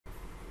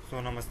So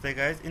namaste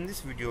guys, in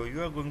this video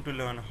you are going to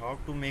learn how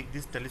to make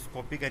this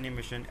telescopic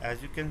animation.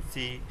 As you can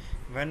see,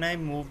 when I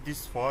move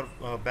this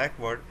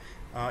backward,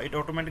 it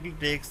automatically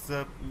takes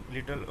the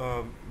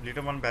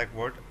little one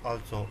backward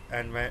also,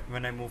 and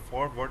when I move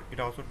forward it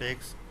also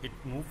takes it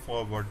move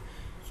forward.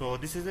 So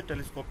this is a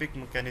telescopic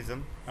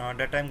mechanism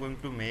that I am going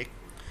to make.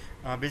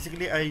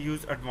 Basically I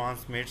use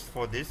advanced mates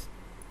for this,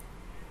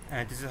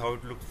 and this is how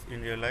it looks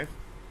in real life.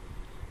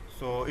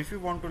 So if you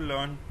want to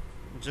learn,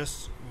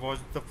 just watch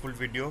the full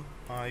video.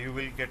 You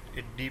will get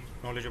a deep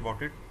knowledge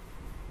about it.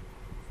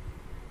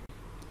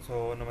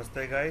 So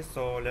namaste guys,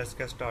 so let's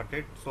get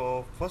started.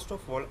 So first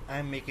of all, I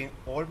am making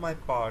all my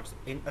parts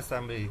in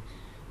assembly.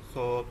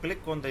 So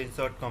click on the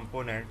insert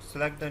component,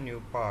 select the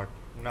new part.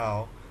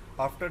 Now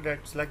after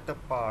that, select the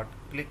part,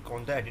 click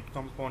on the edit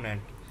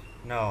component.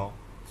 Now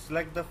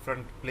select the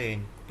front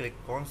plane, click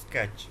on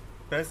sketch,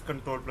 press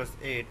Ctrl plus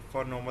 8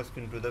 for normal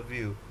screen to the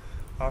view.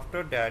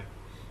 After that,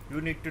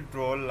 you need to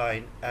draw a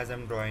line as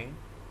I'm drawing.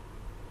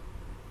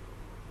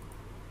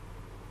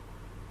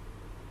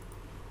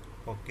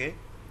 Okay,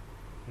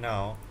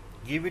 now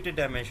give it a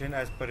dimension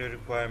as per your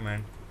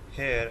requirement.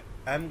 Here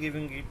I'm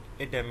giving it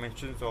a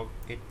dimensions of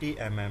 80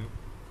 mm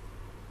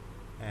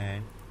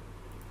and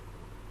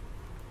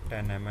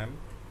 10 mm,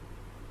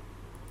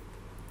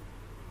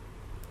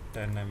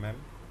 10 mm,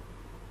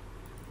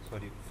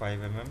 sorry 5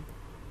 mm,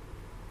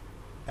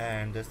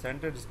 and the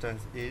center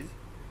distance is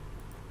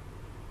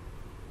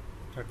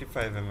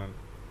 35 mm.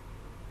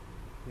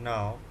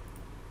 Now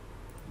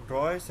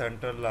draw a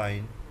center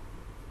line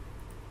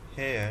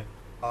here.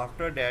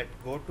 After that,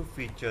 go to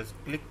features,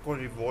 click on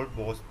revolve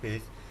boss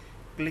space,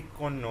 click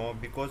on no,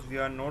 because we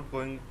are not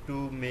going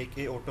to make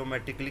a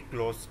automatically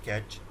closed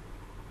sketch.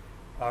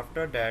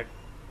 After that,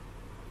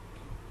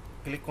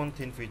 click on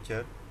thin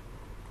feature.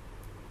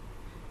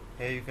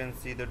 Here you can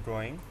see the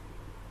drawing.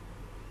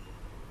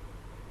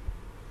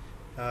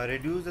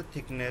 Reduce the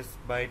thickness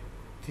by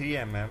 3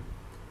 mm,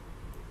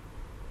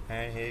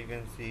 and here you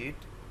can see it,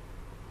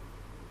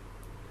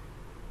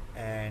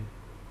 and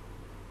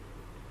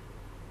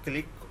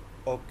click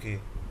OK.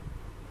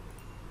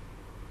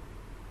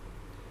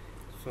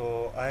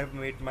 So I have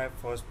made my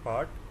first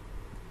part.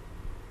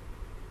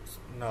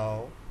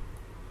 Now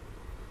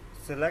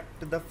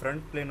select the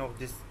front plane of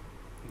this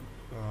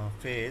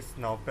face.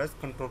 Now press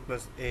Ctrl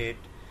plus 8,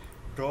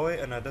 draw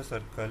another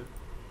circle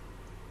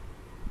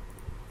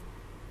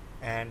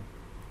and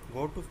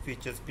go to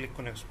features, click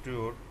on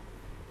extrude.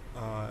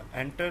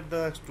 Enter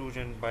the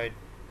extrusion by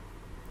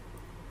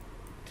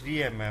 3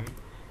 mm,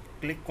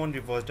 click on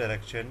reverse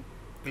direction,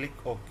 click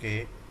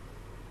OK.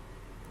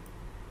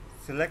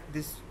 Select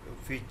this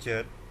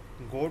feature,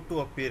 go to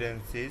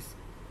appearances,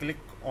 click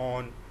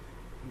on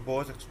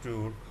boss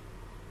extrude.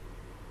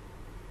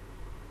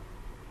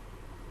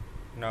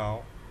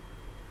 Now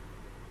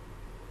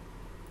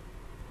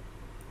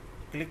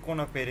click on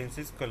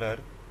appearances color,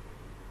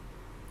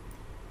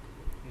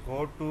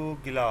 go to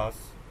glass,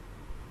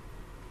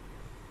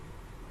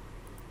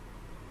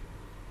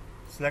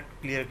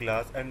 select clear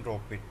glass and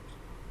drop it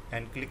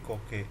and click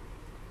OK.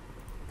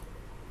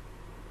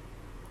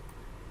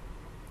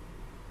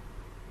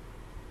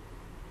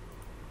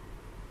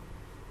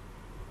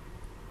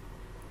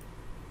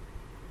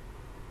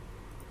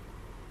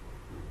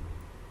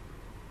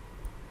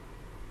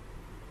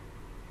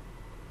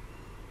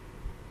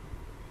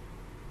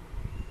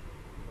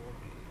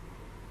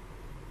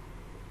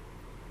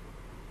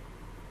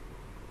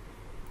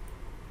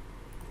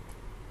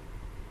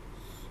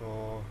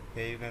 So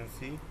here you can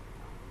see.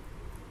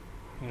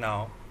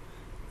 Now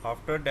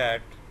after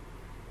that,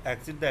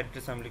 exit the edit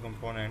assembly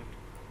component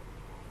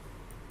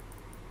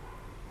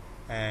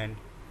and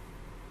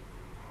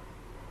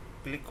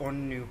click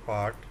on new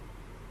part.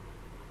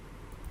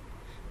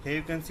 Here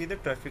you can see the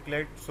traffic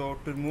light. So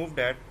to remove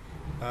that,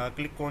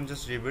 click on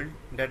just rebuild,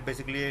 that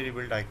basically a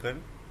rebuild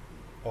icon.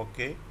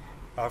 Okay,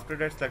 after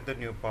that select the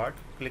new part,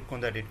 click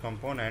on the edit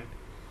component,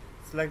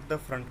 select the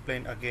front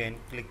plane again,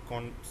 click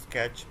on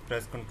sketch,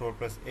 press Ctrl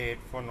plus 8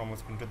 for normal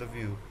screen to the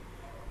view.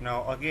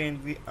 Now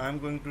again I'm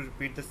going to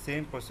repeat the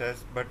same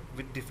process but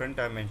with different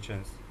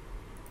dimensions.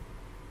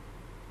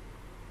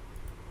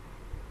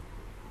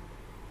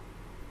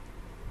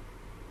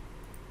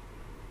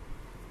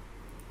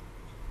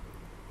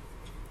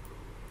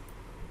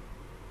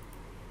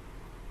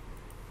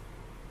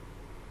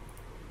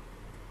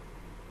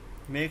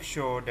 Make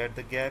sure that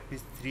the gap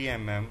is 3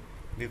 mm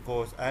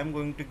because I am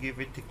going to give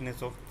a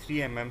thickness of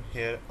 3 mm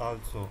here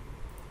also.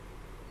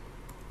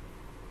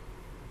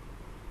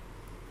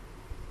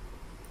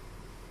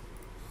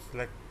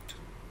 Select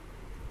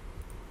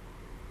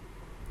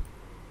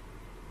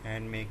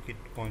and make it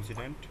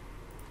coincident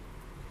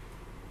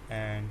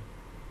and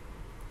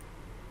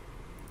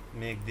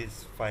make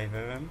this 5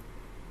 mm.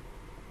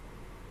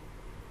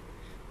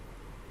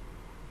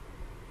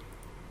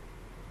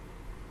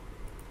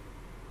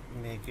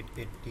 Make it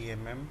 80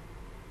 mm.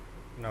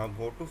 Now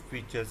go to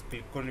features,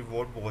 click on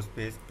revolve boss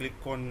space, click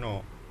on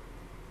no.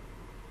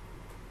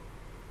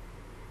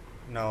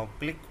 Now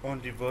click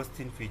on reverse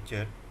thin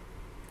feature.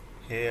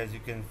 Here as you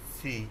can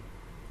see,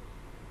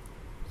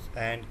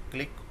 and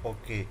click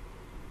OK.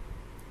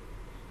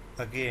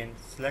 Again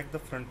select the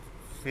front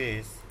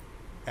face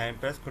and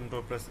press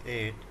Ctrl plus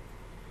 8.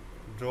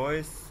 Draw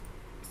a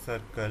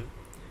circle.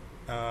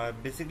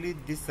 Basically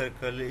this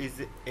circle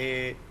is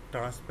a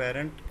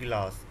transparent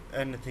glass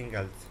and nothing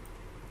else.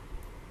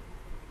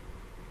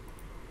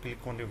 Click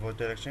on reverse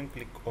direction,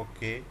 click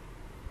OK.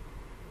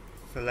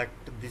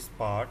 Select this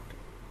part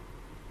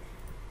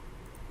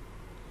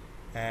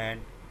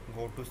and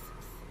go to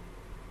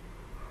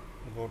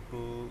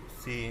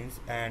scenes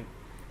and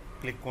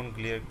click on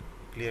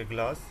clear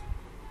glass.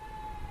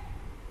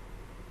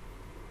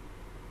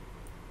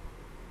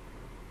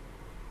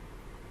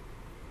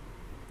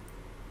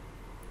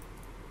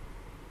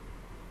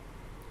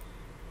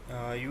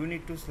 You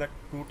need to select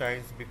 2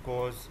 times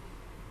because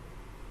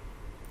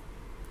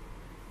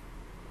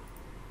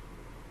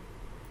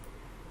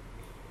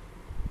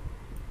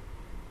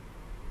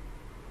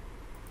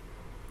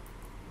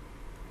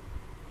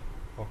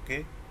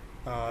okay.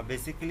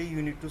 Basically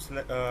you need to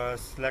select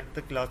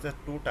the glass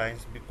at 2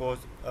 times because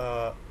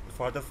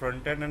for the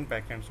front end and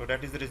back end, so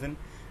that is the reason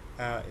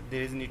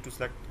there is need to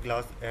select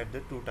glass at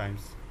the 2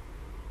 times.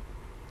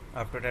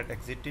 After that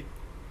exit it.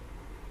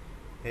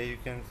 Here you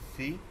can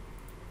see.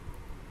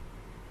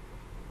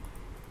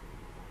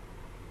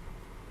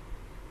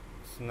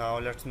 So now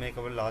let's make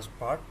our last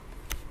part.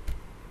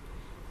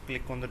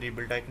 Click on the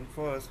rebuild icon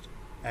first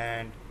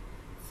and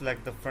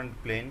select the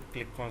front plane.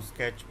 Click on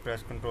sketch,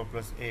 press Ctrl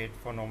plus 8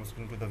 for normal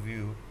screen to the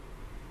view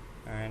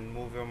and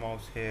move your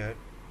mouse here.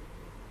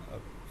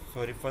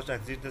 First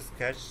exit the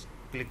sketch,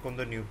 click on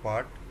the new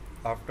part.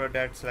 After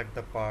that select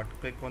the part,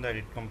 click on the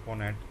edit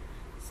component,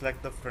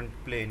 select the front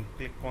plane,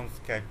 click on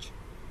sketch.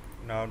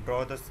 Now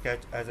draw the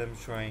sketch as I'm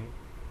showing.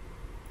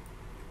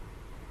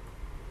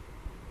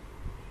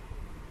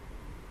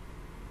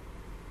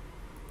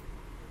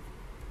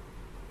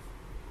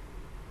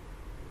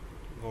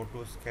 Go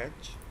to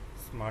sketch,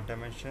 smart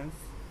dimensions,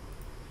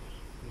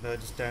 the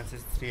distance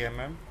is 3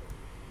 mm,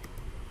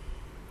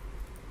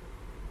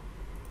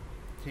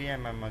 3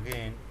 mm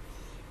again,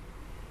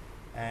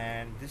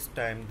 and this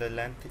time the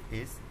length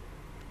is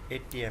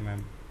 80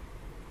 mm,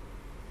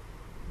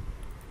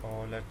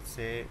 or let's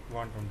say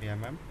 120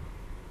 mm,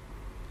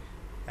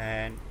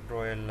 and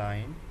draw a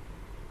line.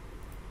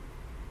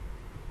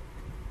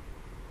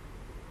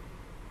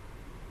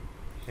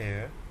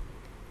 Here.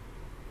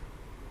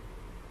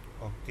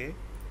 Okay.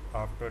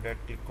 After that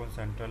click on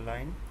center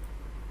line,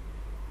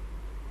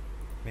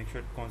 make sure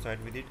it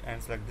coincides with it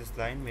and select this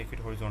line, make it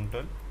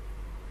horizontal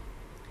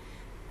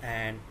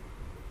and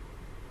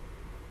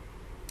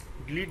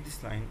delete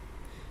this line.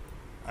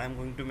 I am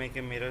going to make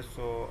a mirror,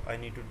 so I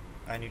need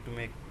to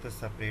make the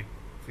separate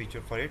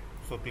feature for it.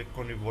 So click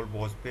on revolve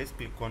boss base,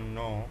 click on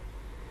no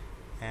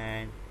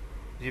and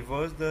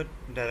reverse the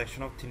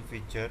direction of thin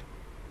feature,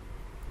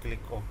 click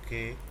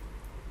OK.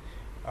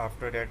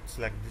 After that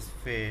select this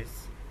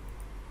face,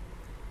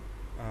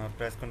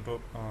 press Ctrl,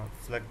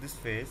 select this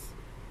face,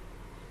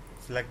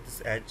 select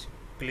this edge,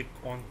 click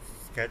on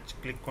sketch,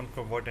 click on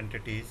convert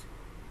entities,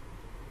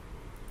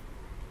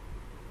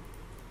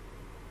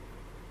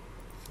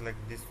 select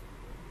this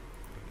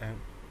and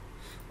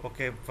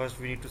okay. First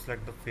we need to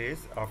select the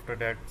face, after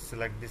that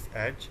select this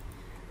edge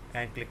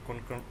and click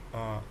on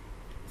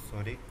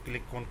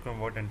click on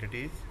convert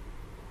entities.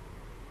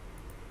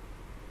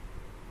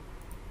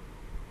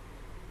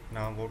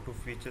 Now go to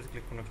features,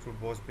 click on extrude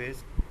boss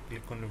base,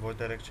 click on reverse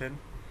direction,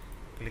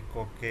 click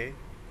OK.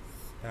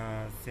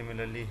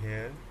 Similarly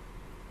here,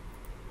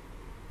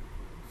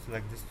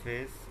 select this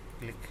face,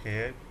 click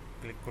here,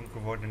 click on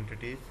convert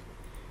entities,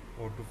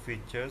 go to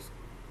features,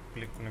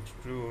 click on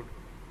extrude,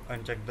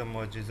 uncheck the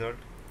merge result,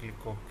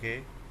 click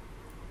OK.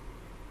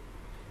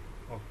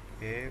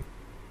 OK,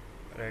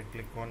 right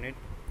click on it,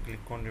 click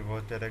on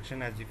reverse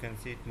direction. As you can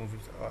see it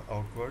moves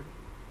outward,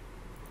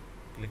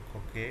 click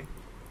OK.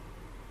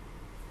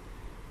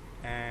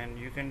 And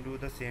you can do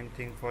the same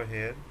thing for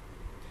here.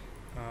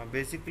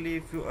 Basically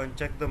if you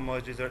uncheck the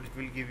merge result,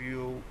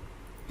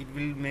 it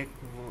will make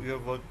your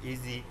work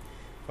easy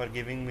for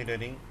giving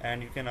mirroring,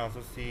 and you can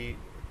also see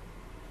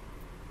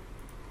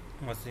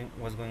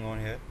what's going on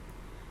here.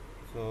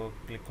 So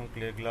click on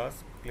clear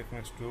glass, click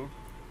on extrude.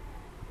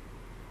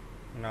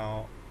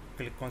 Now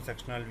click on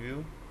sectional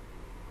view,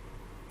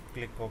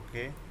 click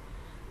OK.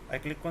 I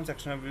click on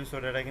sectional view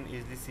so that I can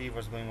easily see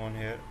what's going on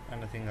here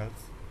and nothing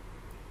else,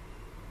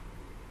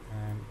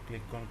 and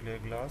click on clear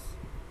glass.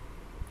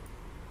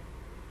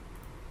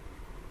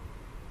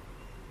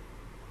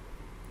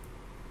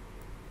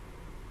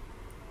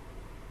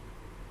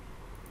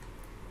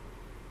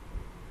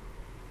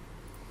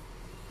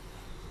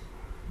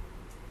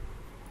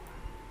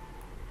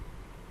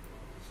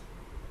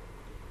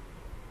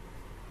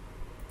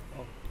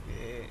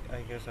 Okay,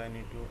 I guess I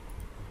need to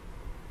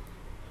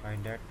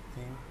hide that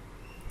thing.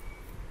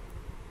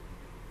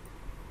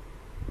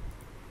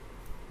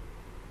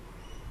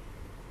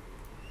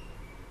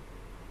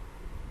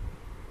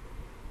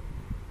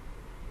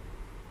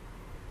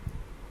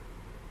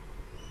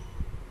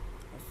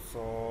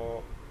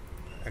 So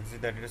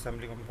exit the edit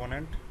assembly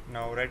component.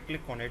 Now right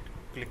click on it,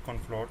 click on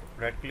float,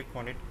 right click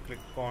on it, click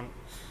on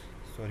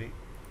sorry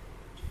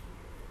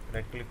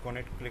right click on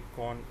it, click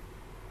on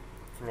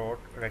float,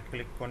 right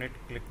click on it,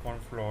 click on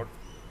float.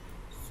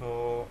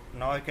 So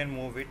now I can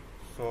move it.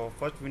 So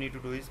first we need to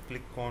do is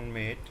click on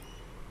mate,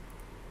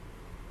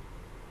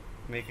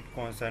 make it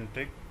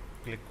concentric,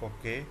 click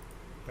OK,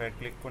 right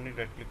click on it,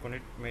 right click on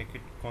it, make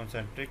it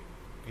concentric,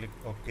 click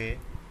OK.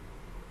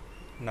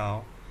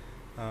 Now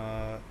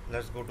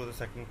let's go to the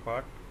second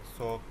part.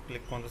 So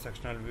click on the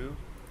sectional view,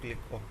 click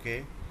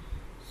OK.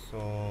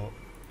 So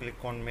click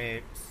on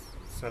mates,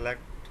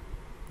 select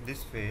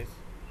this face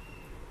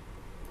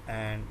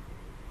and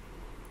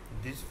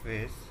this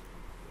face,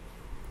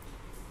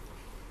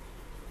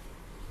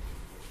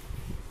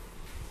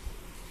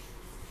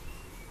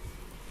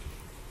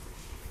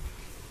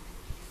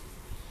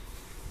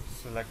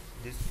 select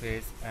this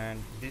face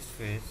and this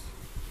face,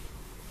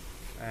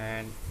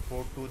 and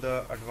go to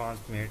the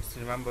advanced mates.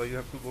 Remember, you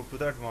have to go to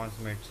the advanced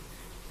mates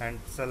and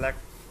select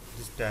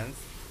distance.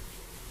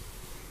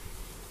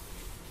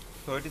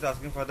 So it is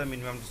asking for the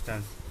minimum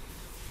distance.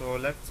 So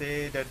let's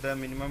say that the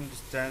minimum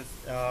distance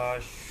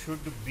should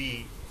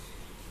be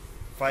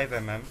 5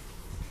 mm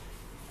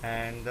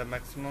and the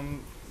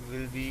maximum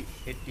will be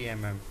 80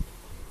 mm.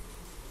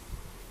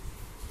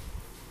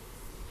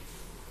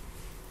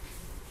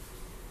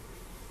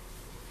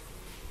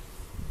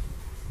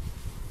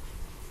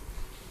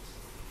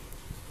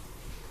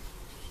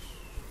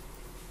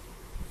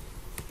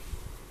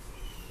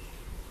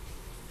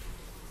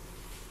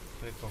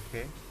 Click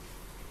OK.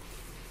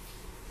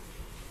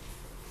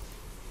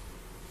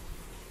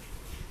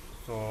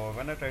 So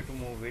when I try to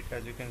move it,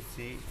 as you can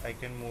see, I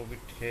can move it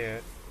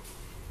here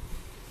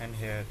and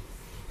here.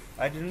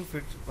 I didn't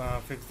fix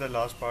the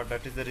last part.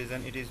 That is the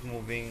reason it is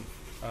moving.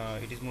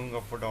 It is moving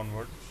up or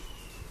downward.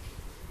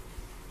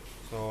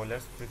 So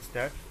let's fix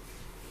that.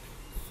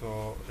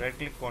 So right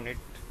click on it,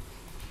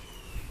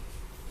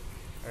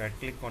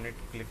 click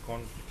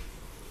on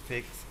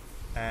fix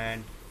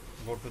and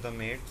go to the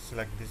mate,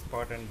 select this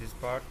part and this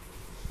part,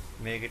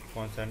 make it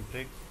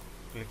concentric,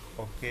 click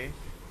OK.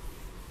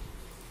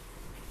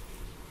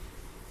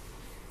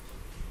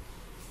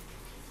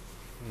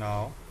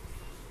 Now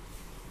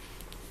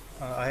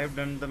I have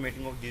done the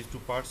mating of these two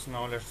parts.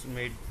 Now let's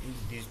mate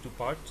these two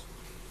parts.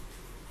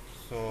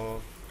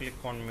 So click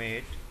on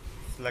mate,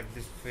 select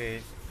this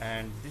face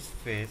and this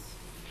face,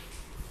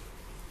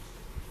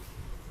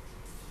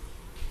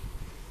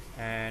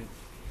 and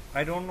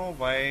I don't know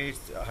why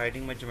it's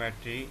hiding my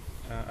geometry.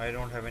 I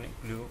don't have any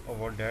clue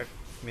about that.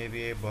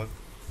 Maybe a bug.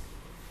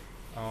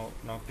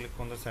 Now click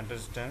on the center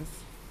distance.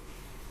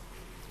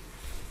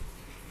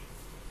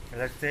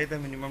 Let's say the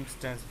minimum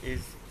distance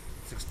is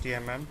 60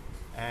 mm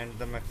and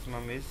the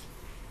maximum is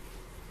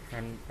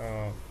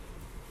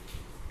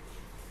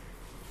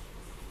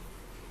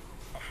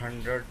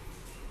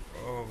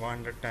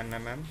 110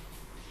 mm.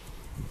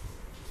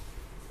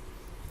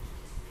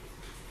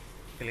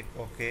 Click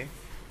OK.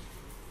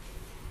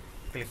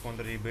 Click on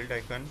the rebuild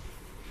icon,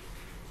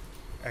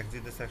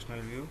 exit the sectional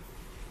view.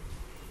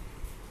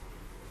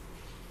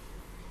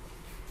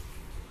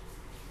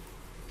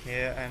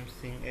 Here I am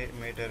seeing a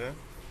mate error.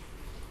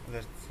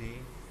 Let's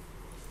see,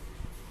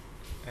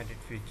 edit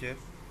feature.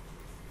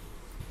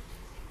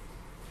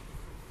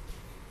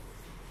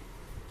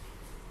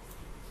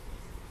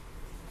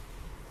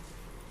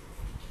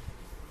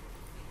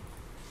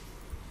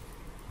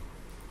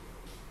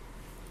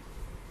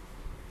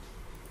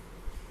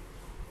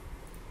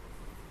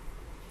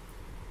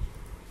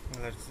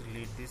 Let's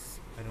delete this.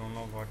 I don't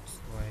know why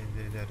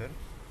there is error.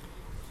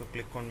 So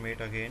click on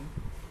mate again,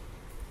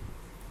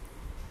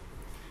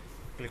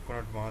 click on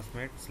advanced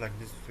mate, select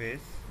this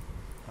face,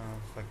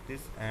 select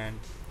this and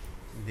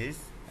this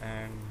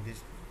and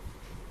this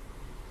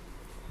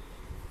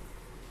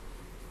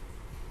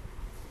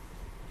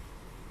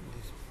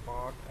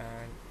part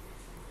and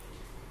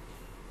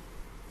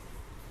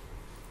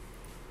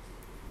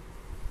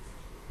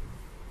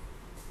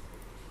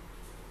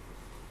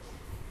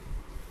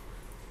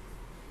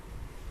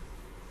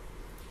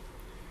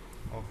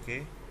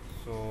okay.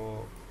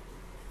 So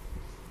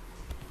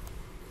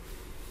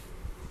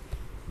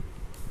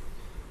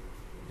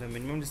the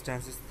minimum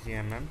distance is 3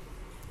 mm.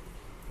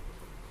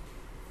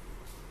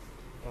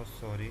 Oh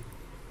sorry,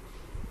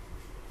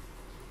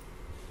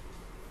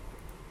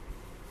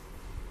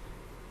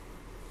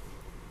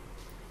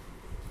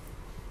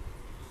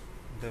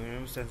 the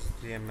minimum distance is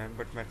 3 mm,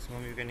 but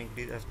maximum you can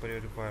increase as per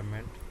your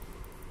requirement.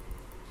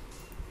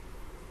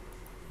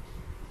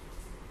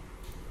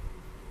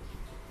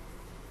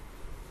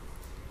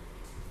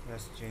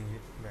 Let's change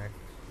it back,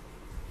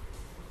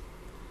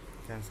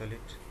 cancel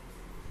it.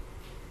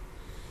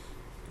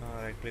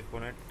 Right click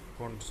on it,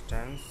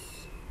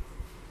 constants,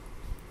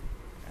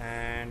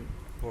 and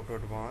go to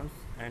advanced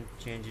and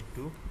change it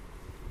to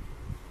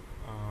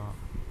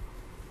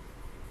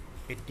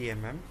 80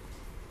 mm.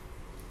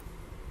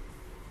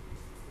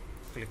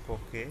 Click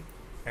OK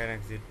and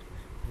exit.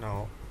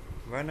 Now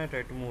when I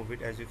try to move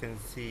it, as you can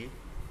see,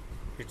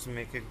 it's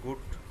make a good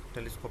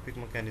telescopic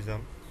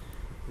mechanism.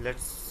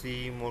 Let's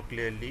see more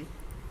clearly.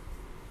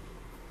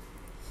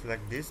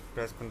 Select this,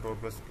 press Ctrl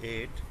plus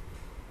 8.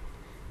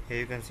 Here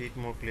you can see it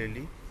more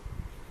clearly.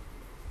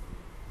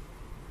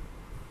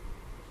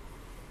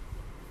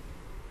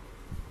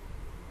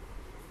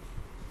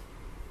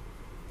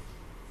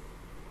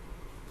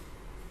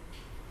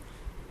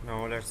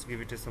 Now let's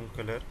give it some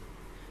color.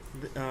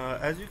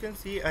 As you can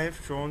see, I have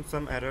shown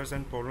some errors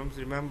and problems.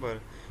 Remember,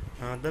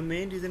 the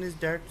main reason is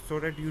that so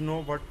that you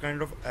know what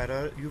kind of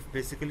error you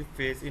basically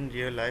face in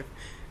real life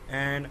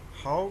and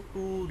how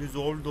to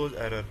resolve those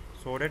errors.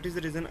 So that is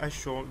the reason I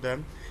show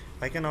them.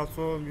 I can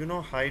also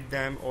hide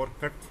them or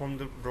cut from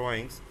the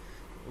drawings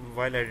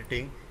while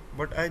editing,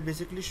 but I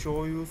basically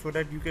show you so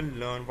that you can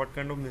learn what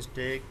kind of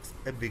mistakes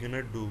a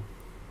beginner do.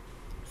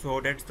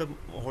 So that's the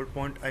whole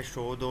point. I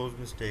show those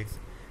mistakes,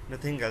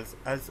 nothing else.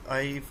 As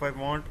I if I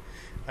want,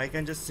 I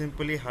can just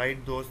simply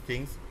hide those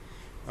things,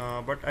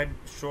 but I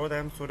show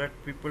them so that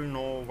people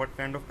know what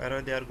kind of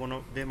error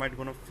they might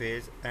gonna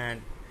face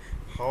and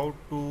how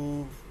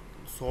to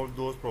solve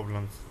those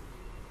problems.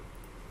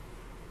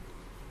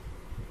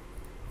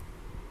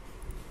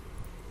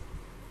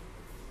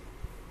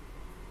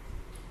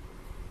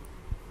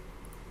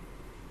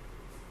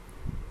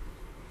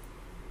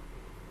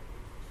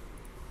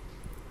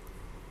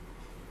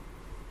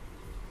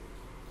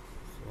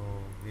 So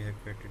we have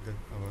created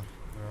our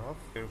graph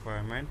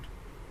requirement.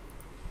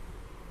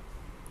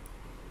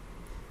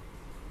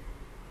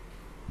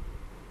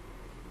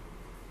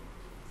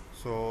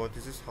 So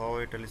this is how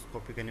a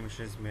telescopic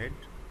animation is made.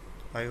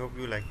 I hope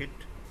you like it.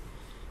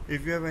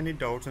 If you have any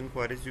doubts and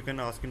queries, you can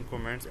ask in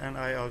comments, and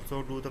I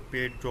also do the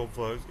paid job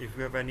works. If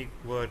you have any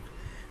work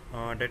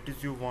that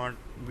is you want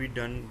be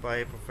done by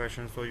a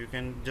profession, so you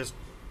can just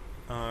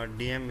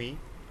DM me.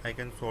 I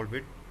can solve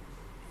it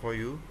for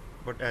you,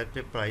 but at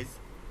a price.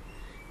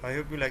 I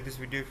hope you like this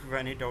video. If you have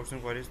any doubts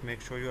and queries, make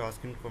sure you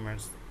ask in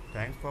comments.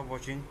 Thanks for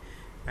watching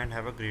and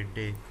have a great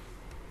day.